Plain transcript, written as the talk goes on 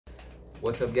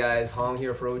What's up guys, Hong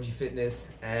here for OG Fitness,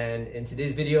 and in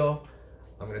today's video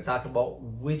I'm going to talk about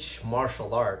which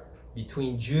martial art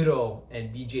between judo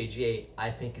and BJJ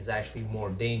I think is actually more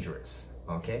dangerous.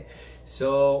 Okay,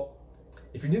 so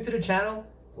if you're new to the channel,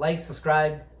 like,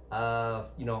 subscribe,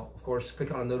 of course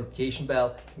click on the notification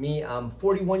bell. I'm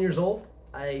 41 years old.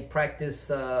 I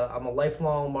practice, I'm a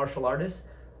lifelong martial artist.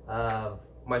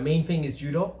 My main thing is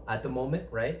judo at the moment,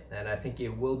 right? And I think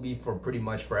it will be for pretty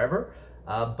much forever.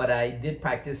 But I did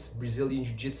practice Brazilian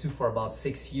jiu-jitsu for about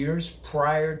 6 years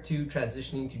prior to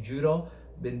transitioning to judo.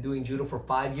 Been doing judo for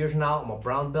 5 years now. I'm a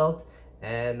brown belt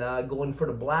and going for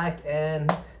the black. And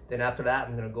then after that,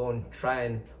 I'm gonna go and try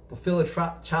and fulfill a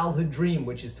childhood dream,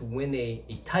 which is to win a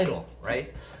title,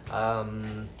 right?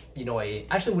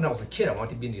 Actually when I was a kid, I wanted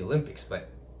to be in the Olympics, but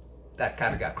that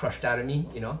kind of got crushed out of me,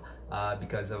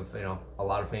 because of, a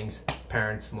lot of things,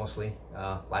 parents mostly,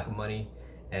 lack of money,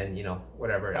 and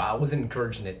whatever. I wasn't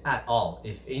encouraging it at all.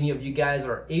 If any of you guys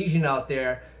are Asian out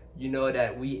there, you know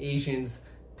that we Asians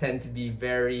tend to be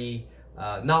very,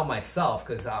 not myself,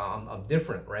 because I'm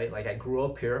different, right? Like I grew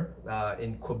up here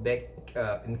in Quebec,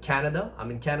 in Canada.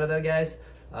 I'm in Canada, guys,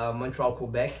 Montreal,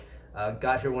 Quebec.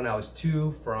 Got here when I was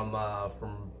 2 from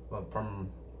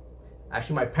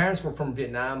actually my parents were from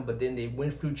Vietnam, but then they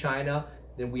went through China.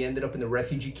 Then we ended up in the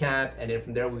refugee camp, and then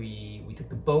from there we took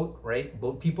the boat, right?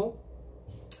 Boat people.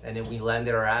 And then we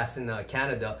landed our ass in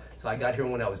Canada. So I got here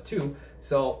when I was 2.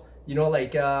 So,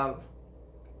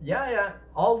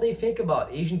 all they think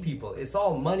about, Asian people, it's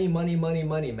all money, money, money,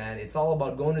 money, man. It's all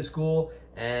about going to school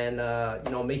and,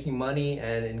 making money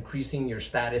and increasing your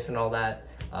status and all that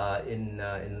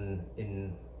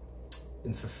in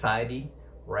society,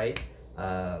 right?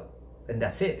 And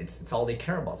that's it. It's all they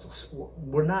care about. So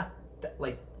we're not,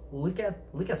 like, look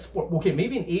at sport. Okay,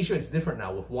 maybe in Asia it's different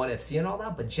now with ONE FC and all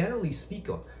that, but generally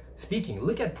speaking,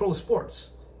 look at pro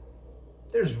sports.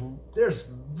 There's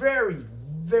very,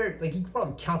 like, you can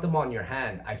probably count them on your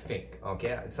hand, I think.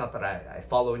 Okay, it's not that I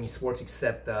follow any sports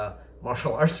except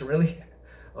martial arts, really.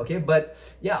 Okay, but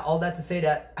yeah, all that to say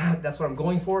that that's what I'm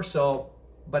going for. So,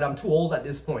 but I'm too old at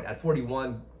this point. At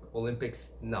 41, Olympics,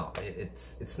 no,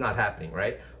 it's not happening,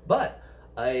 right? But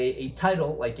a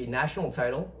title, like a national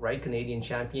title, right, Canadian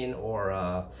champion,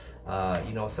 or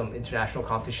some international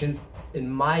competitions in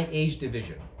my age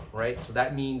division, right? So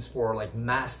that means for like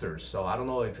masters. So I don't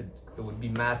know if it would be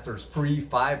masters 3,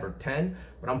 5, or 10,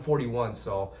 but I'm 41.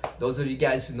 So those of you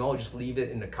guys who know, just leave it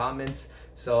in the comments.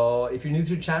 So if you're new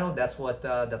to the channel, that's what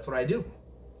I do.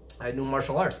 I do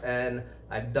martial arts, and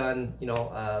I've done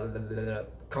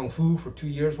Kung Fu for 2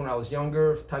 years when I was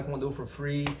younger, Taekwondo for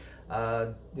 3,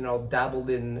 dabbled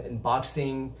in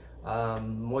boxing,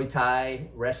 Muay Thai,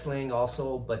 wrestling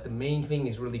also, but the main thing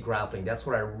is really grappling. That's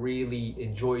what I really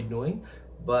enjoy doing,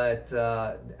 but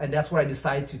and that's what I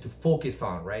decided to focus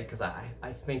on, right? Because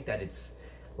I think that it's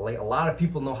like a lot of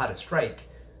people know how to strike,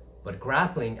 but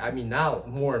grappling, I mean, now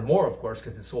more and more, of course,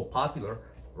 because it's so popular,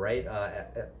 right?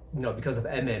 Because of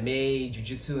MMA,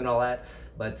 jiu-jitsu and all that,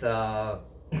 but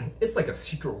it's like a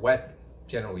secret weapon,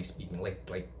 generally speaking.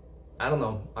 Like I don't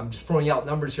know, I'm just throwing out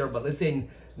numbers here, but let's say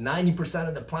 90%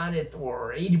 of the planet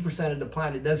or 80% of the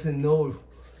planet doesn't know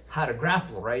how to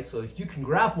grapple, right? So if you can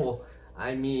grapple,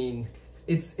 I mean,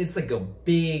 it's like a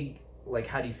big, like,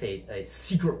 how do you say it, a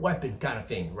secret weapon kind of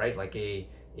thing, right? Like a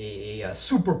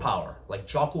superpower, like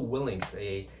Jocko Willings,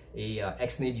 a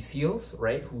ex-Navy SEALs,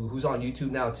 right? Who's on YouTube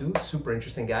now too, super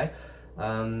interesting guy.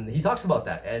 He talks about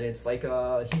that, and it's like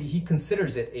he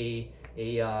considers it a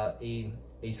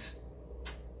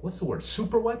what's the word?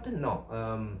 Super weapon? No,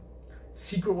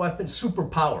 secret weapon,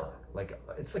 superpower. Like,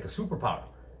 it's like a superpower,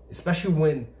 especially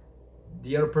when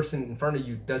the other person in front of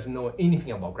you doesn't know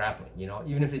anything about grappling.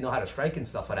 Even if they know how to strike and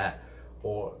stuff like that.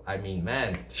 Or, I mean,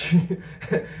 man,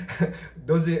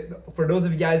 for those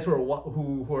of you guys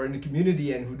who are in the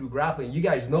community and who do grappling, you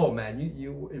guys know, man.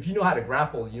 If you know how to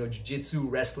grapple, jiu-jitsu,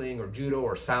 wrestling, or judo,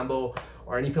 or sambo,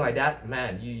 or anything like that,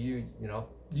 man, you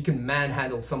can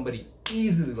manhandle somebody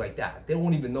easily like that. They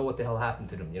won't even know what the hell happened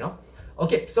to them,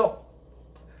 Okay, so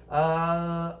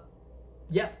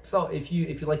yeah, so if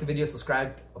you like the video,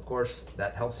 subscribe, of course.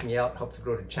 That helps me out, helps to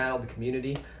grow the channel, the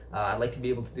community. I'd like to be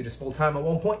able to do this full time at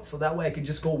one point, so that way I could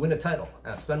just go win a title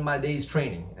and spend my days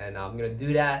training, and I'm gonna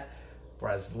do that for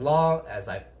as long as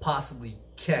I possibly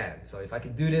can. So if I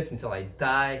can do this until I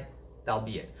die, that'll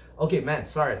be it. Okay, man,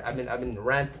 sorry, I've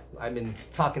been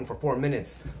talking for 4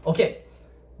 minutes. Okay,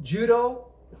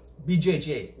 judo,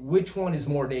 BJJ, which one is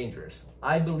more dangerous?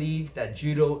 I believe that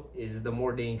judo is the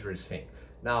more dangerous thing.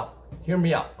 Now, hear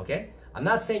me out, okay? I'm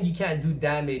not saying you can't do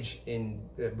damage in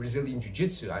Brazilian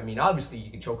Jiu-Jitsu. I mean, obviously you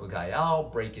can choke a guy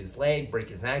out, break his leg, break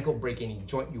his ankle, break any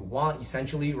joint you want,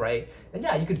 essentially, right? And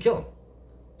yeah, you could kill him.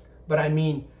 But I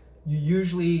mean, you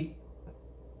usually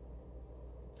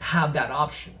have that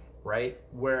option, right?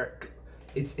 Where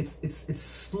it's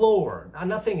slower. I'm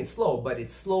not saying it's slow, but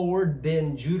it's slower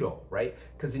than judo, right?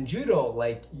 Because in judo,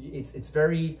 like it's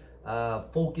very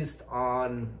focused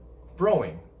on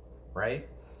throwing, right?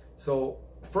 So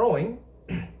throwing,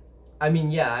 I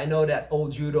mean, yeah, I know that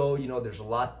old judo, you know, there's a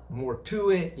lot more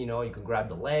to it. You know, you can grab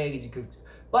the legs, you could,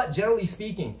 but generally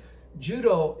speaking,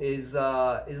 judo is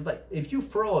like if you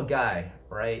throw a guy,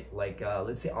 right? Like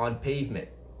let's say on pavement,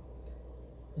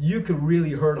 you could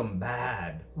really hurt them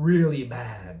bad, really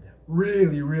bad,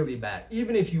 really bad.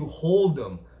 Even if you hold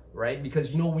them, right?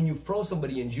 Because you know when you throw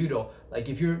somebody in judo, like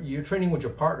if you're training with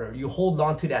your partner, you hold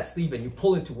on to that sleeve and you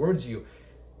pull it towards you.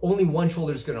 Only one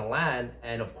shoulder is gonna land,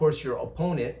 and of course your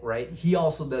opponent, right? He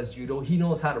also does judo. He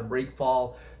knows how to break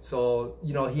fall, so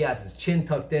you know he has his chin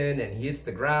tucked in and he hits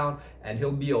the ground, and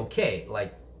he'll be okay.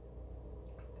 Like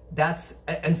that's,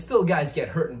 and still guys get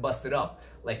hurt and busted up.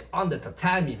 Like on the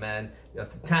tatami, man, you know,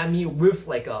 tatami with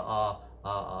like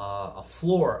a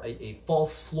floor, a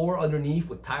false floor underneath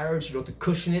with tires, you know, to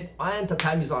cushion it, and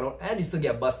tatami's on it, and you still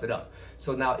get busted up.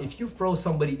 So now if you throw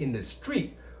somebody in the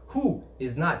street who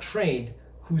is not trained,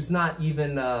 who's not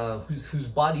even whose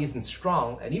body isn't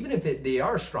strong, and even if they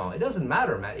are strong, it doesn't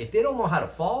matter, man. If they don't know how to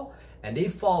fall and they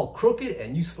fall crooked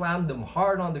and you slam them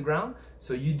hard on the ground,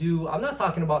 so you do, I'm not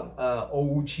talking about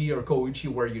ouchi or kouchi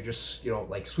where you're just, you know,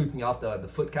 like sweeping off the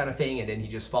foot kind of thing and then he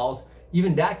just falls.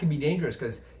 Even that could be dangerous,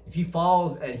 because if he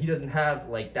falls and he doesn't have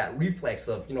like that reflex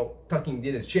of, you know, tucking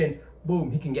in his chin,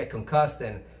 boom, he can get concussed,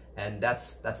 and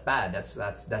that's bad.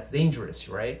 That's dangerous,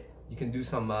 right? You can do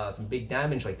some big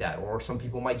damage like that, or some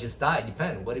people might just die.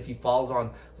 Depend. What if he falls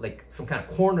on like some kind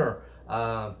of corner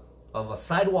of a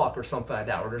sidewalk or something like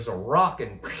that, or there's a rock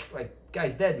and like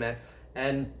guy's dead, man.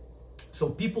 And so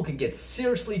people can get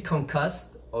seriously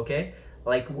concussed, okay?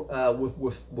 Like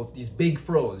with these big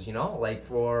throws, you know, like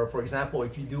for example,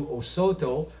 if you do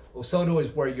osoto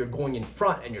is where you're going in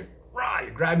front and you're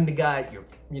grabbing the guy,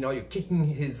 you're kicking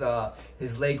his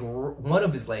leg, one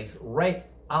of his legs right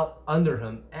out under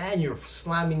him, and you're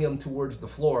slamming him towards the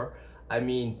floor. I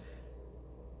mean,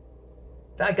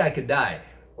 that guy could die,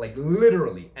 like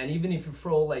literally. And even if you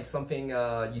throw like something,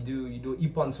 you do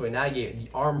ippon soinage, the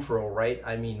arm throw, right?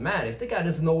 I mean, man, if the guy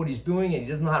doesn't know what he's doing and he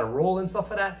doesn't know how to roll and stuff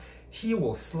like that, he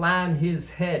will slam his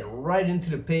head right into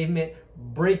the pavement,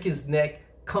 break his neck,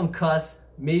 concuss,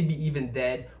 maybe even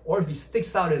dead. Or if he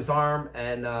sticks out his arm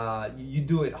and you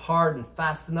do it hard and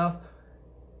fast enough,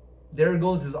 there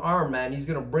goes his arm, man. He's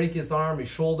gonna break his arm, his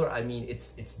shoulder. I mean,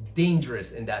 it's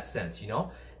dangerous in that sense, you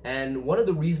know? And one of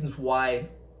the reasons why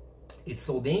it's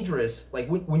so dangerous, like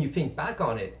when you think back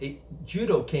on it,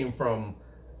 judo came from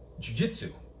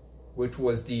jiu-jitsu, which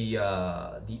was the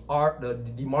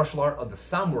martial art of the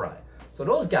samurai. So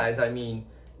those guys, I mean,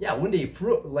 yeah, when they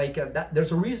throw like that,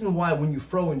 there's a reason why when you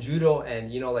throw in judo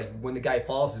and, you know, like when the guy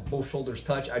falls, both shoulders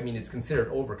touch, I mean, it's considered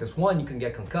over, because one, you can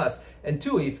get concussed, and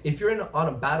two, if you're on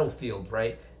a battlefield,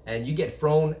 right, and you get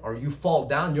thrown or you fall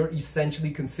down, you're essentially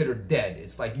considered dead.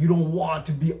 It's like you don't want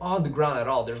to be on the ground at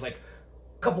all. There's like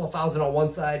a couple of thousand on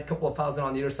one side, a couple of thousand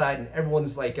on the other side, and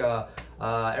everyone's like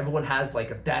everyone has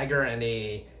like a dagger and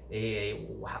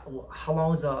how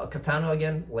long is a katana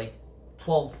again? Like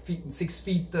 12 feet and 6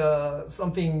 feet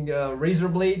something razor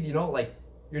blade, you know, like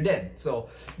you're dead. So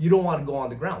you don't want to go on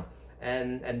the ground,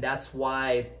 and that's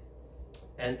why,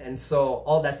 and so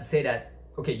all that to say that,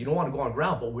 okay, you don't want to go on the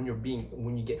ground, but when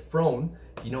you get thrown,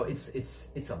 you know,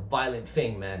 it's a violent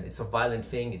thing, man. It's a violent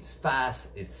thing. It's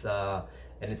fast,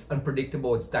 and it's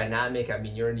unpredictable, it's dynamic. I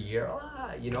mean, you're in the air,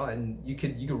 you know, and you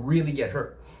could really get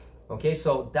hurt. Okay,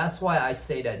 so that's why I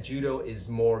say that judo is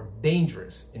more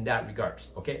dangerous in that regards.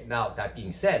 Okay, now that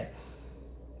being said,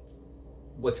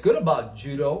 what's good about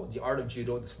judo, the art of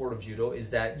judo, the sport of judo, is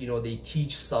that, you know, they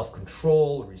teach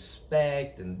self-control,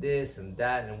 respect, and this and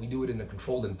that, and we do it in a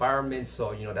controlled environment,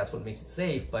 so, you know, that's what makes it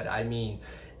safe. But I mean,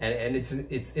 and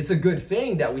it's a good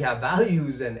thing that we have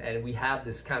values and we have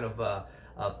this kind of a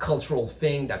cultural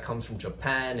thing that comes from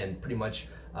Japan, and pretty much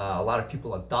a lot of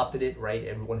people adopted it, right?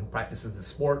 Everyone who practices the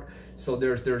sport. So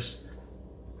there's,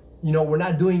 you know, we're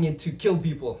not doing it to kill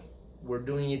people. We're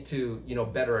doing it to, you know,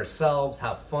 better ourselves,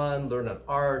 have fun, learn an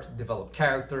art, develop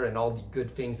character, and all the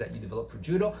good things that you develop through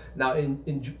judo. Now,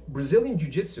 in Brazilian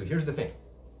Jiu-Jitsu, here's the thing.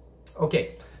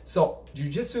 Okay, so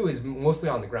Jiu-Jitsu is mostly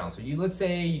on the ground. So let's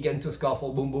say you get into a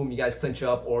scuffle, boom, boom, you guys clinch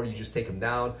up, or you just take them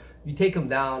down. You take them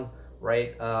down.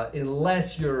 right?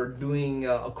 Unless you're doing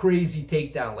a crazy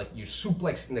takedown, like you're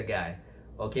suplexing the guy,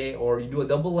 okay? Or you do a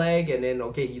double leg and then,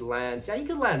 okay, he lands. Yeah, he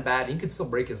could land bad. He could still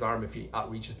break his arm if he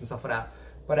outreaches and stuff like that.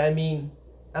 But I mean,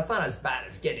 that's not as bad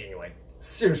as getting like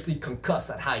seriously concussed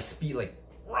at high speed, like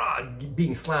rah,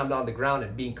 being slammed on the ground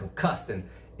and being concussed, and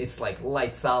it's like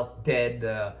lights out, dead,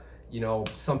 you know,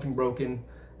 something broken.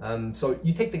 So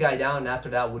you take the guy down, and after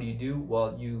that, what do?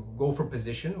 Well, you go for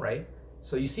position, right?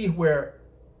 So you see where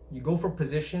you go for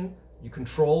position, you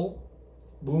control,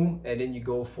 boom, and then you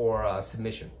go for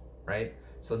submission, right?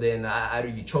 So then either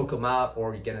you choke him out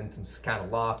or you get into some kind of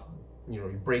lock, you know,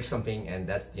 you break something, and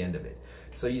that's the end of it.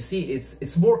 So you see,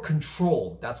 it's more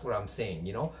controlled. That's what I'm saying,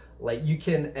 you know, like you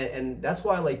can, and that's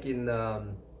why, like in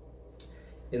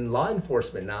law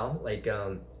enforcement now, like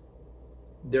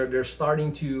they're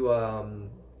starting to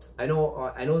I know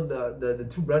the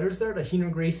two brothers there, the Hino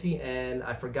Gracie and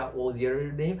I forgot what was the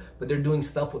other name, but they're doing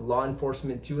stuff with law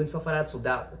enforcement too and stuff like that. So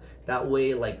that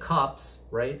way, like cops,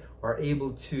 right, are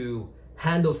able to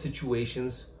handle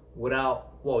situations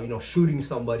without, well, you know, shooting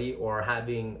somebody or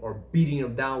beating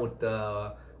them down with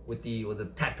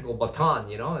the tactical baton,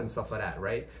 you know, and stuff like that,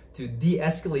 right? To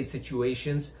de-escalate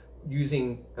situations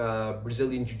using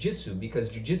Brazilian Jiu-Jitsu, because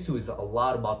Jiu-Jitsu is a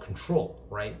lot about control,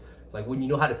 right? Like when you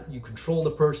know how to, you control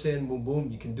the person, boom, boom,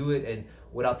 you can do it and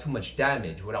without too much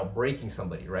damage, without breaking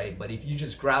somebody, right? But if you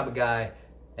just grab a guy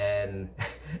and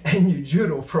you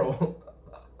judo throw,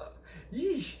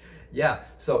 yeesh. Yeah,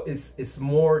 so it's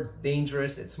more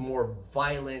dangerous, it's more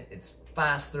violent, it's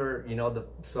faster, you know.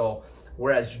 So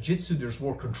whereas jiu-jitsu, there's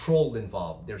more control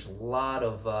involved. There's a lot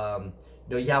of you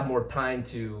know, you have more time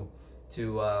to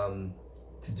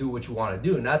do what you want to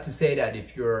do. Not to say that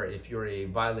if you're a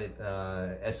violent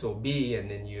SOB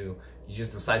and then you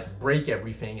just decide to break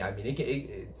everything, I mean,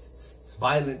 it's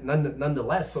violent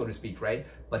nonetheless, so to speak, right?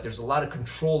 But there's a lot of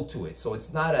control to it, so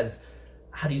it's not as,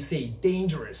 how do you say,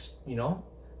 dangerous, you know,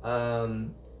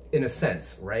 in a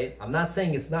sense, right? I'm not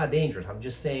saying it's not dangerous. I'm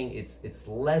just saying it's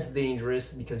less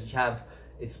dangerous because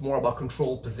it's more about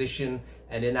control, position,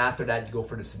 and then after that you go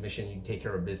for the submission, you take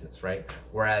care of business, right?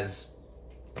 Whereas,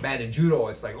 man, in judo,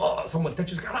 it's like, oh, someone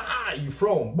touches, ah, you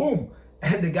throw him, boom,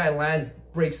 and the guy lands,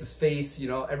 breaks his face, you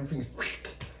know, everything's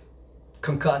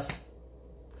concussed.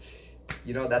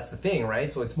 You know, that's the thing,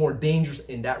 right? So it's more dangerous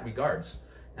in that regards.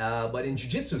 But in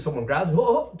jiu-jitsu, someone grabs,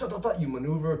 you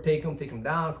maneuver, take him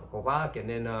down, and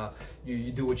then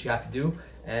you do what you have to do,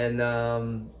 and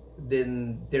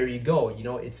then there you go. You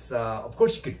know, it's of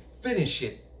course you could finish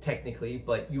it technically,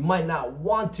 but you might not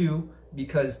want to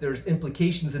because there's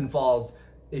implications involved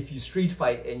if you street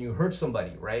fight and you hurt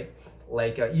somebody, right?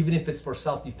 Like even if it's for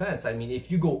self-defense, I mean, if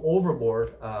you go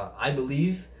overboard, I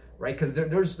believe, right? Because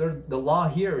there's the law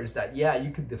here is that, yeah,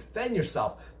 you could defend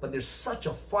yourself, but there's such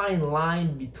a fine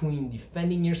line between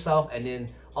defending yourself and then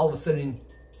all of a sudden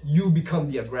you become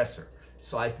the aggressor.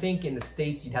 So I think in the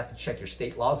States, you'd have to check your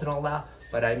state laws and all that.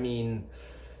 But I mean,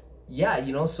 yeah,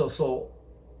 you know, so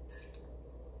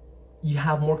you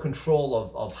have more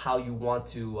control of how you want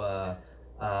to,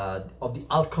 of the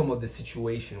outcome of the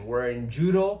situation. Where in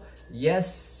judo,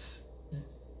 yes,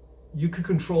 you could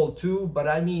control too, but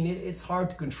I mean, it's hard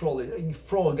to control it. You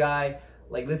throw a guy,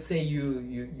 like let's say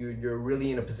you're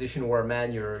really in a position where,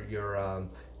 man, you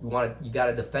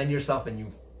gotta defend yourself, and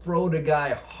you throw the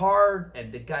guy hard,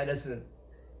 and the guy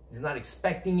he's not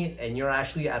expecting it, and you're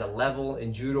actually at a level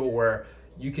in judo where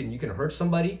you can hurt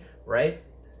somebody, right?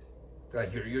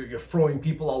 Like you're throwing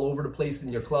people all over the place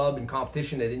in your club in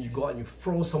competition, and then you go out and you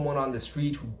throw someone on the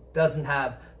street who doesn't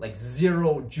have like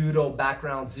zero judo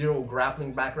background, zero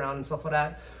grappling background and stuff like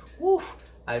that. Woo!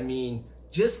 I mean,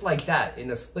 just like that,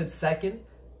 in a split second,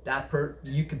 that could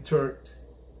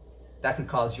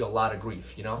cause you a lot of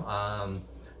grief, you know,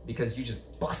 because you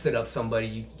just busted up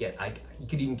somebody. You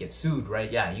could even get sued,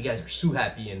 right? Yeah, you guys are sue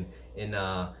happy in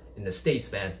the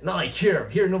States, man. Not like here.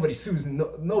 Here, nobody sues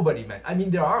nobody, man. I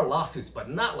mean, there are lawsuits, but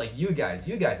not like you guys.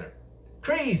 You guys are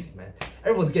crazy, man.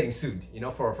 Everyone's getting sued, you know,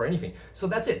 for anything. So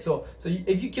that's it. So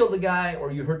if you kill the guy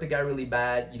or you hurt the guy really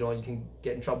bad, you know, you can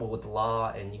get in trouble with the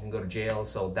law and you can go to jail.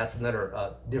 So that's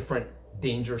another different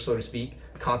danger, so to speak,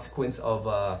 consequence of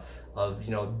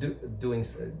you know, doing,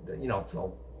 you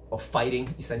know, of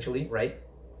fighting essentially, right?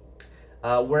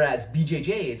 Whereas BJJ,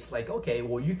 it's like, okay,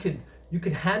 well, you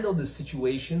could handle the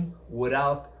situation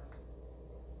without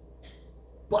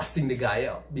busting the guy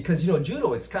out, because, you know,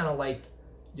 judo, it's kind of like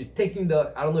you're taking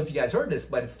I don't know if you guys heard this,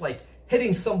 but it's like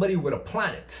hitting somebody with a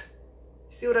planet.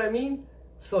 You see what I mean?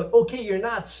 So, okay, you're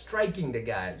not striking the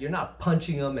guy, you're not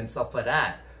punching him and stuff like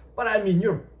that, but I mean,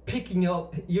 you're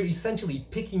essentially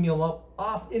picking him up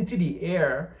off into the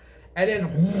air, and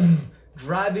then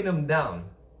driving him down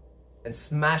and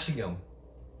smashing him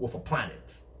with a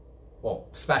planet. Well,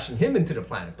 smashing him into the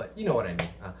planet, but you know what I mean,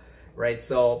 right?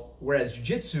 So whereas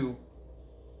jiu-jitsu,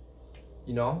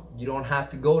 you know, you don't have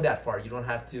to go that far. You don't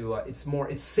have to,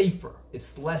 it's safer.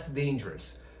 It's less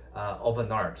dangerous of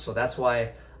an art. So that's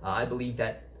why I believe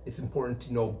that it's important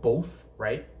to know both,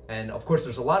 right? And of course,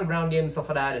 there's a lot of ground game and stuff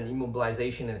like that, and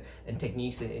immobilization and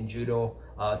techniques in judo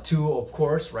too, of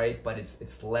course, right? But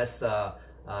it's less,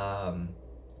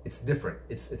 it's different.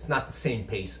 It's not the same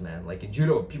pace, man. Like in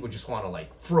judo, people just want to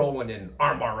like throw and then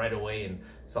armbar right away and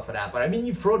stuff like that. But I mean,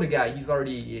 you throw the guy, he's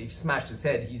already, if he smashed his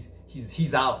head,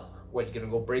 he's out. What, you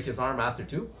gonna go break his arm after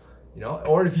too? You know,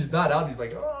 or if he's not out, he's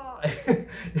like, oh,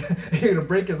 you're gonna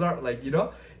break his arm, like, you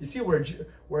know. You see where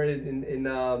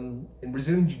in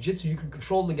Brazilian Jiu-Jitsu you can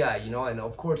control the guy, you know, and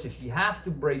of course if you have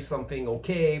to break something,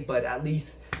 okay, but at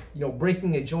least, you know,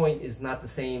 breaking a joint is not the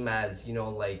same as, you know,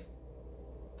 like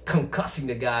concussing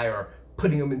the guy or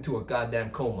putting him into a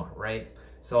goddamn coma, right?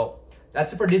 So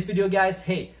that's it for this video, guys.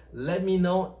 Hey, let me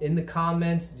know in the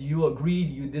comments, do you agree,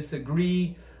 do you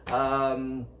disagree?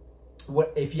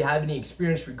 What if you have any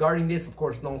experience regarding this? Of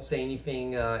course, don't say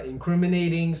anything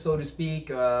incriminating, so to speak.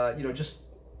 You know, just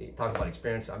talk about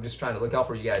experience. I'm just trying to look out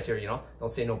for you guys here. You know,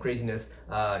 don't say no craziness.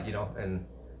 You know, and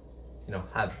you know,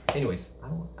 anyways,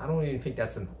 I don't even think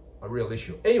that's a real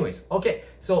issue. Anyways, okay.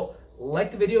 So like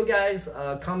the video, guys.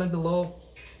 Comment below,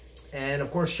 and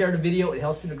of course, share the video. It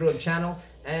helps me to grow the channel.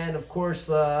 And of course,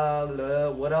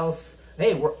 what else?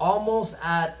 Hey, we're almost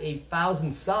at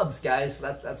 1,000 subs, guys.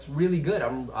 So that's really good.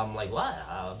 I'm like, what?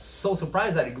 I'm so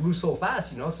surprised that it grew so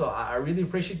fast, you know. So I really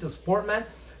appreciate the support, man.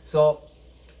 So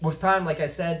with time, like I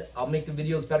said, I'll make the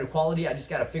videos better quality. I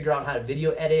just gotta figure out how to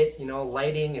video edit, you know,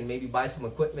 lighting, and maybe buy some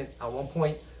equipment at one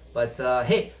point. But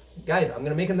hey, guys, I'm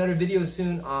gonna make another video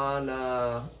soon on.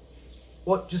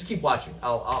 Well, just keep watching.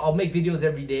 I'll make videos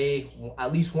every day,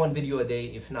 at least one video a day,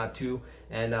 if not two,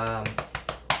 and.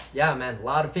 Yeah, man, a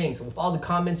lot of things. With all the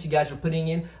comments you guys are putting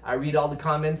in, I read all the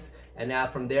comments, and now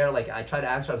from there, like, I try to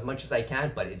answer as much as I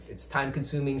can, but it's time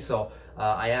consuming, so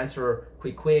I answer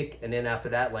quick, and then after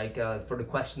that, like, for the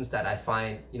questions that I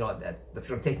find, you know, that's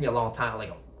gonna take me a long time,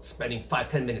 like spending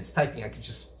 5-10 minutes typing, I could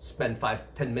just spend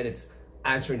 5-10 minutes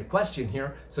answering the question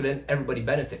here, so then everybody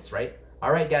benefits, right?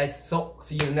 All right, guys, so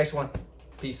see you in the next one.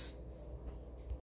 Peace.